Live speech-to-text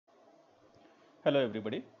Hello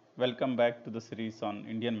everybody, welcome back to the series on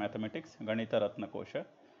Indian mathematics, Ganita, Ratna, Kosha.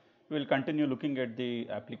 We will continue looking at the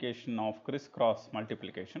application of criss-cross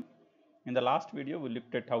multiplication. In the last video, we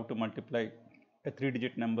looked at how to multiply a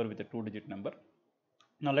 3-digit number with a 2-digit number.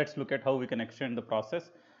 Now let's look at how we can extend the process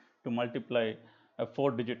to multiply a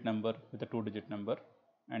 4-digit number with a 2-digit number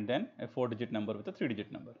and then a 4-digit number with a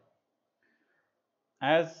 3-digit number.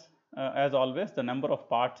 As always, the number of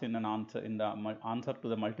parts in an answer answer to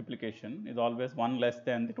the multiplication is always one less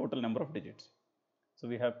than the total number of digits. So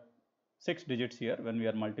we have 6 digits here when we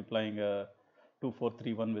are multiplying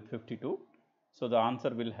 2431 with 52. So the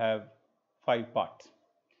answer will have 5 parts.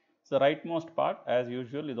 So the rightmost part, as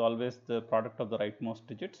usual, is always the product of the rightmost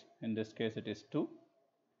digits. In this case, it is 2.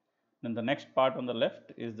 Then the next part on the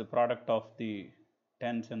left is the product of the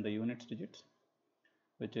tens and the units digits,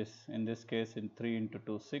 which is in this case in 3 into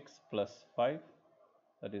 2 6 plus 5,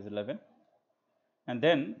 that is 11. And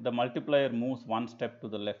then the multiplier moves one step to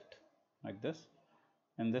the left like this.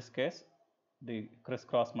 In this case, the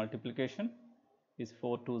crisscross multiplication is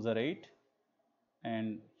 4 2s are 8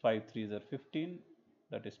 and 5 3s are 15,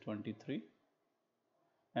 that is 23.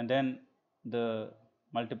 And then the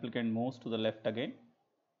multiplicand moves to the left again,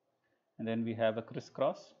 and then we have a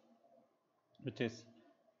crisscross, which is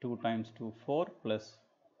 2 times 2 4 plus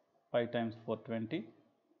 5 times 4 20,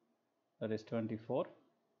 that is 24.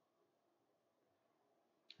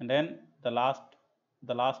 And then the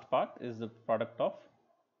last part is the product of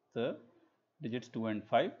the digits 2 and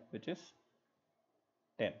 5, which is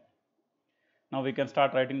 10. Now we can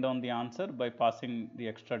start writing down the answer by passing the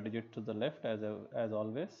extra digit to the left as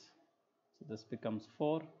always. So this becomes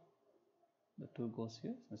 4, the 2 goes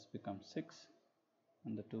here, this becomes 6,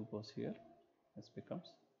 and the 2 goes here, this becomes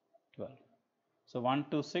 12. So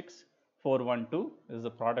 126 412 is the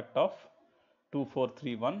product of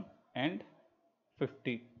 2431 and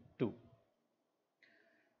 52.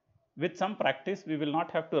 With some practice, we will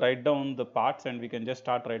not have to write down the parts and we can just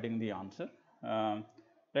start writing the answer.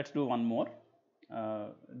 Let's do one more,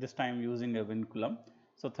 this time using a vinculum.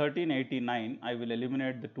 So 1389, I will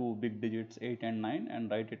eliminate the two big digits 8 and 9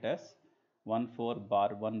 and write it as 1 4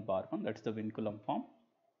 bar 1 bar 1, that is the vinculum form,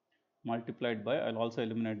 multiplied by, I will also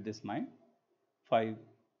eliminate this 9, 5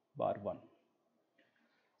 bar 1.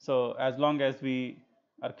 So as long as we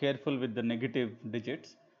are careful with the negative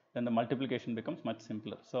digits, then the multiplication becomes much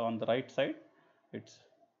simpler. So on the right side, it's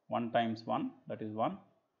 1 times 1, that is 1,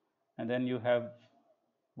 and then you have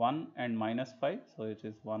 1 and minus 5, so it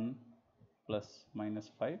is 1 plus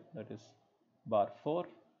minus 5, that is bar 4.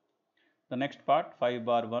 The next part, 5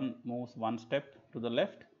 bar 1 moves one step to the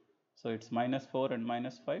left, so it's minus 4 and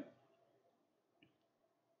minus 5,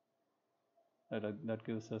 that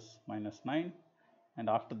gives us minus 9. And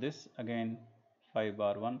after this, again 5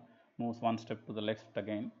 bar 1 moves one step to the left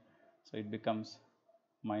again, so it becomes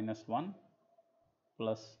minus 1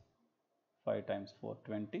 plus 5 times 4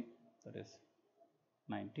 20, that is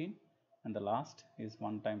 19, and the last is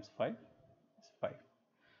 1 times 5 is 5.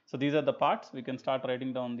 So these are the parts. We can start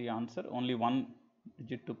writing down the answer. Only one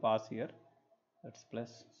digit to pass here, that's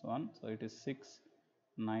plus 1, so it is 6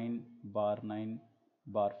 9 bar 9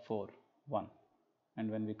 bar 4 1, and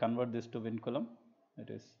when we convert this to vinculum, it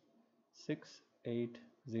is 6 8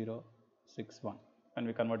 0 6 1, and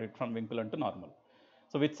we convert it from vinculum to normal.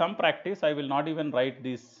 So with some practice, I will not even write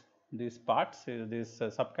these parts, these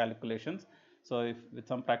sub calculations. So if with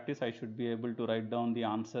some practice, I should be able to write down the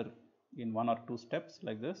answer in 1 or 2 steps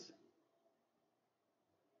like this.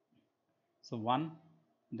 So 1,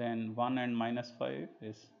 then 1 and minus 5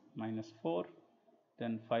 is minus 4,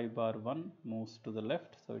 then 5 bar 1 moves to the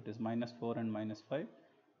left, so it is minus 4 and minus 5,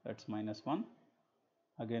 that's minus 1.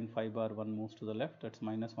 Again 5 bar 1 moves to the left, that's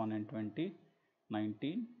minus 1 and 20,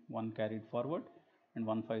 19, 1 carried forward, and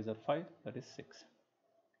 1 5s are 5, that is 6,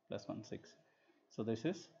 plus 1 6. So this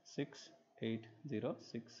is 6 8 0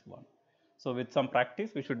 6 1. So with some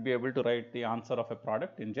practice, we should be able to write the answer of a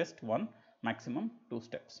product in just 1, maximum 2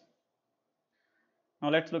 steps. Now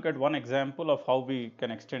let's look at one example of how we can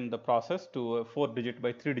extend the process to a 4-digit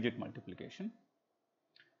by 3-digit multiplication.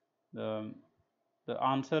 The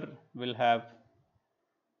answer will have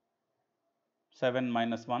 7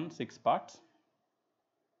 minus 1, 6 parts.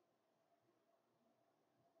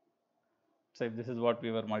 So if this is what we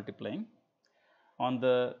were multiplying, on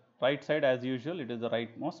the right side, as usual, it is the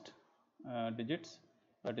rightmost digits,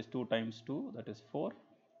 that is 2 times 2, that is 4.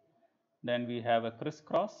 Then we have a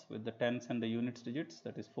crisscross with the tens and the units digits,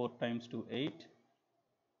 that is 4 times 2 8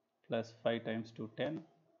 plus 5 times 2 10,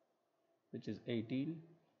 which is 18.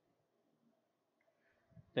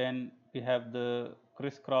 Then we have the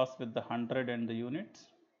crisscross with the 100 and the units,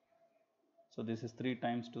 so this is 3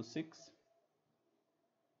 times 2 6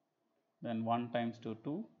 then 1 times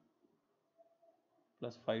 2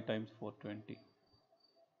 plus 5 times 4 20,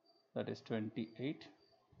 that is 28.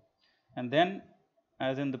 And then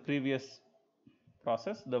as in the previous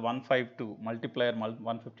process, the 152 multiplier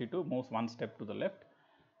 152 moves one step to the left.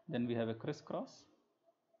 Then we have a crisscross,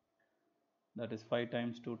 that is 5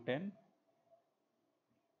 times 2 10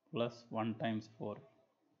 plus 1 times 4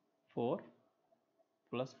 4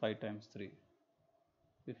 plus 5 times 3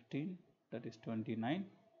 15, that is 29.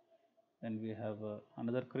 Then we have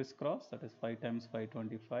another crisscross, that is 5 times 5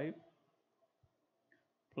 25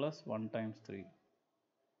 plus 1 times 3,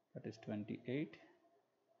 that is 28.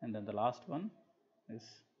 And then the last one is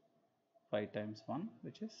 5 times 1,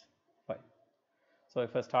 which is 5. So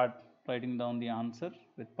if I start writing down the answer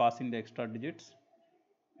with passing the extra digits,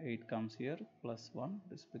 8 comes here plus 1,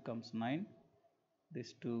 this becomes 9,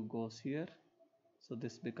 this 2 goes here, so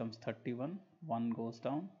this becomes 31, 1 goes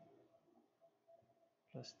down,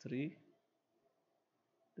 plus 3,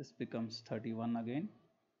 this becomes 31 again.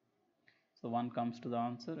 So 1 comes to the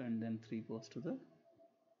answer and then 3 goes to the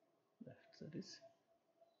left, that is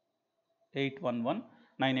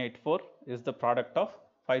 811984 is the product of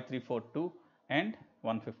 5342 and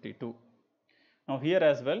 152. Now here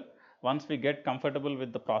as well, once we get comfortable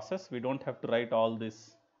with the process, we don't have to write all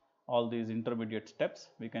these intermediate steps.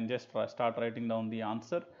 We can just start writing down the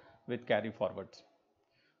answer with carry forwards.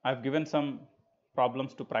 I have given some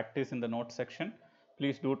problems to practice in the notes section.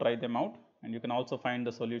 Please do try them out, and you can also find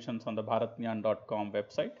the solutions on the bharatgyan.com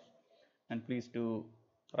website. And please do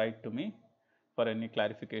write to me for any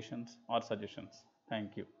clarifications or suggestions.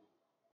 Thank you.